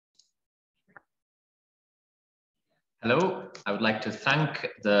Hello, I would like to thank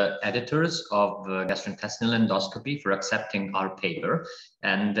the editors of Gastrointestinal Endoscopy for accepting our paper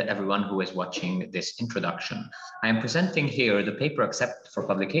and everyone who is watching this introduction. I am presenting here the paper accepted for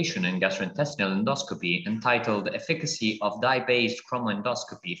publication in Gastrointestinal Endoscopy entitled Efficacy of Dye-Based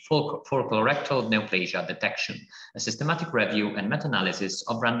Chromoendoscopy for Colorectal Neoplasia Detection, a systematic review and meta-analysis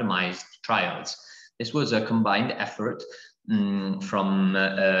of randomized trials. This was a combined effort from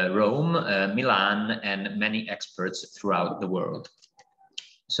Rome, Milan, and many experts throughout the world.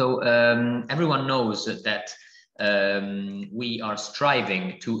 So everyone knows that we are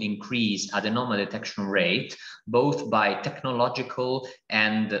striving to increase adenoma detection rate, both by technological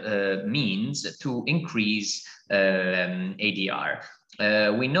and means to increase ADR.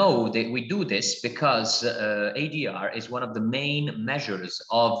 We know that we do this because ADR is one of the main measures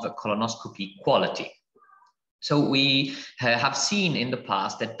of colonoscopy quality. So we have seen in the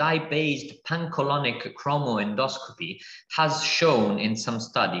past that dye-based pancolonic chromoendoscopy has shown in some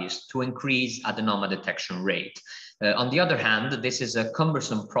studies to increase adenoma detection rate. On the other hand, this is a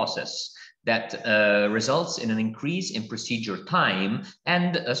cumbersome process that results in an increase in procedure time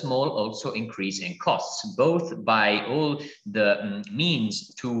and a small also increase in costs, both by all the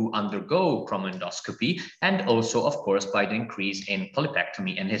means to undergo chromoendoscopy and also, of course, by the increase in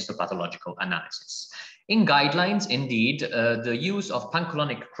polypectomy and histopathological analysis. In guidelines, indeed, the use of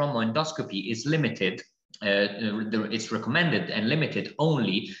pancolonic chromoendoscopy is limited. It's recommended and limited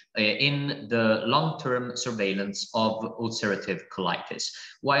only in the long-term surveillance of ulcerative colitis.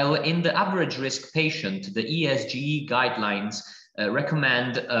 While in the average risk patient, the ESGE guidelines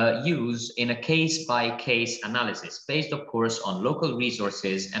recommend use in a case-by-case analysis based, of course, on local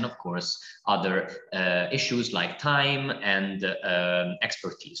resources and, of course, other issues like time and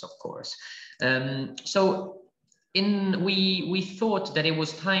expertise, of course. So we thought that it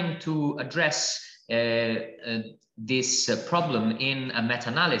was time to address this problem in a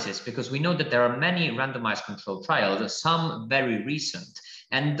meta-analysis, because we know that there are many randomized controlled trials, some very recent,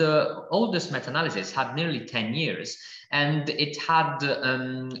 and the oldest meta-analysis had nearly 10 years, and it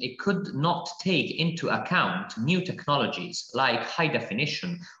could not take into account new technologies like high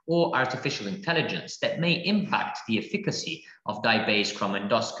definition or artificial intelligence that may impact the efficacy of dye-based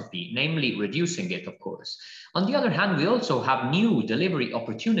chromoendoscopy, namely reducing it, of course. On the other hand, we also have new delivery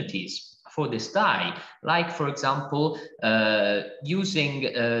opportunities for this dye, like, for example, using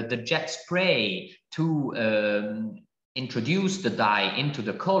the jet spray to introduce the dye into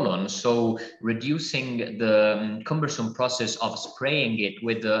the colon, so reducing the cumbersome process of spraying it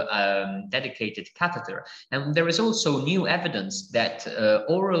with a dedicated catheter. And there is also new evidence that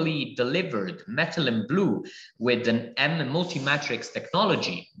orally delivered methylene blue with an M multimatrix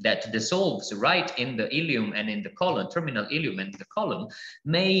technology that dissolves right in the ileum and in the colon, terminal ileum and the colon,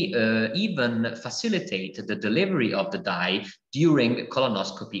 may even facilitate the delivery of the dye during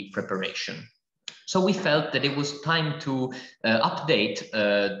colonoscopy preparation. So we felt that it was time to update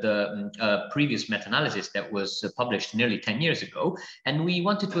the previous meta-analysis that was published nearly 10 years ago, and we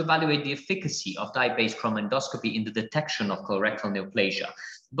wanted to evaluate the efficacy of dye-based chromoendoscopy in the detection of colorectal neoplasia.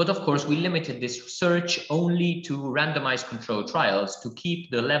 But of course, we limited this research only to randomized controlled trials to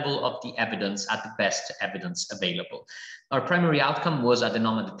keep the level of the evidence at the best evidence available. Our primary outcome was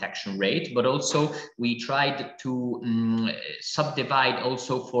adenoma detection rate, but also we tried to subdivide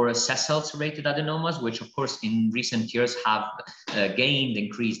also for cell ulcerated adenomas, which of course in recent years have gained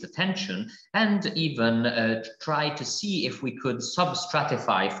increased attention, and even try to see if we could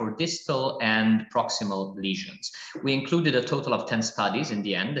substratify for distal and proximal lesions. We included a total of 10 studies in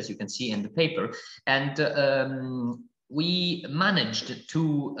the end, as you can see in the paper, and we managed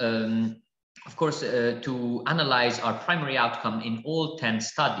to of course, to analyze our primary outcome in all 10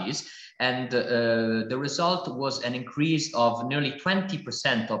 studies, and the result was an increase of nearly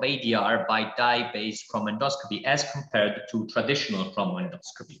 20% of ADR by dye-based chromoendoscopy as compared to traditional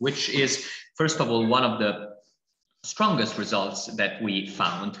chromoendoscopy, which is, first of all, one of the strongest results that we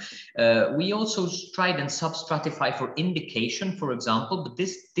found. We also tried and substratify for indication, for example, but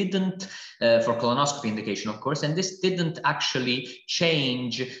this didn't, for colonoscopy indication, of course, and this didn't actually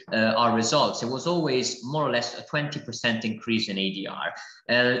change our results. It was always more or less a 20% increase in ADR.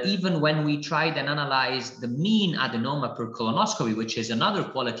 Even when we tried and analyzed the mean adenoma per colonoscopy, which is another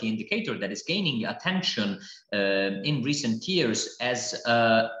quality indicator that is gaining attention in recent years as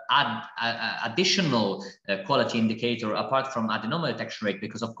additional quality indicator apart from adenoma detection rate,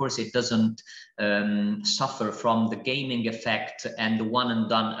 because of course it doesn't suffer from the gaming effect and the one and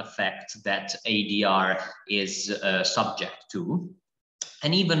done effect that ADR is subject to.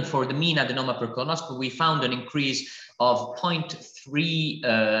 And even for the mean adenoma per colonoscopy, we found an increase of 0.3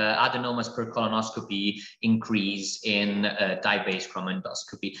 adenomas per colonoscopy increase in dye-based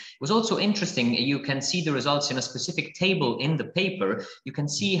chromoendoscopy. It was also interesting, you can see the results in a specific table in the paper. You can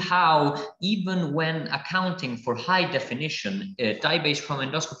see how even when accounting for high definition, dye-based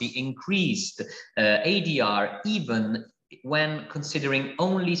chromoendoscopy increased ADR even when considering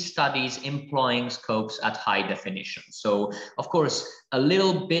only studies employing scopes at high definition. So, of course, a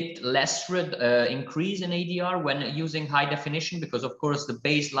little bit less increase in ADR when using high definition, because, of course, the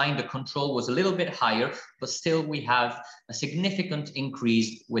baseline, the control was a little bit higher, but still we have a significant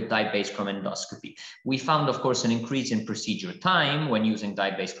increase with dye-based chromoendoscopy. We found, of course, an increase in procedure time when using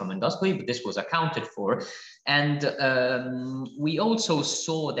dye-based chromoendoscopy, but this was accounted for. And we also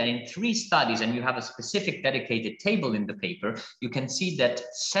saw that in 3 studies, and you have a specific dedicated table in the paper, you can see that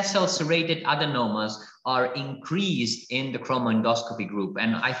sessile-serrated adenomas are increased in the chromoendoscopy group.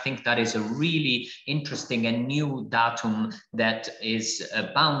 And I think that is a really interesting and new datum that is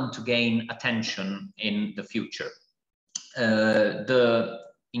bound to gain attention in the future. The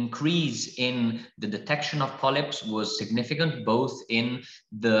increase in the detection of polyps was significant both in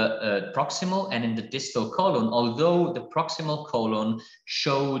the proximal and in the distal colon, although the proximal colon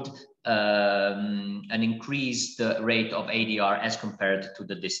showed an increased rate of ADR as compared to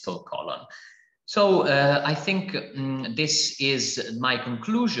the distal colon. So I think this is my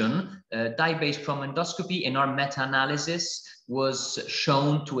conclusion. Dye-based chromoendoscopy in our meta-analysis was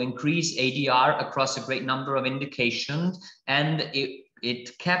shown to increase ADR across a great number of indications, and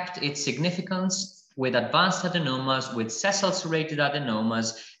it kept its significance with advanced adenomas, with sessile-serrated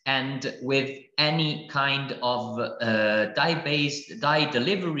adenomas, and with any kind of dye-based dye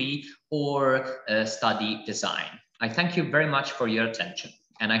delivery or study design. I thank you very much for your attention,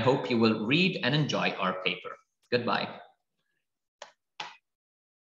 and I hope you will read and enjoy our paper. Goodbye.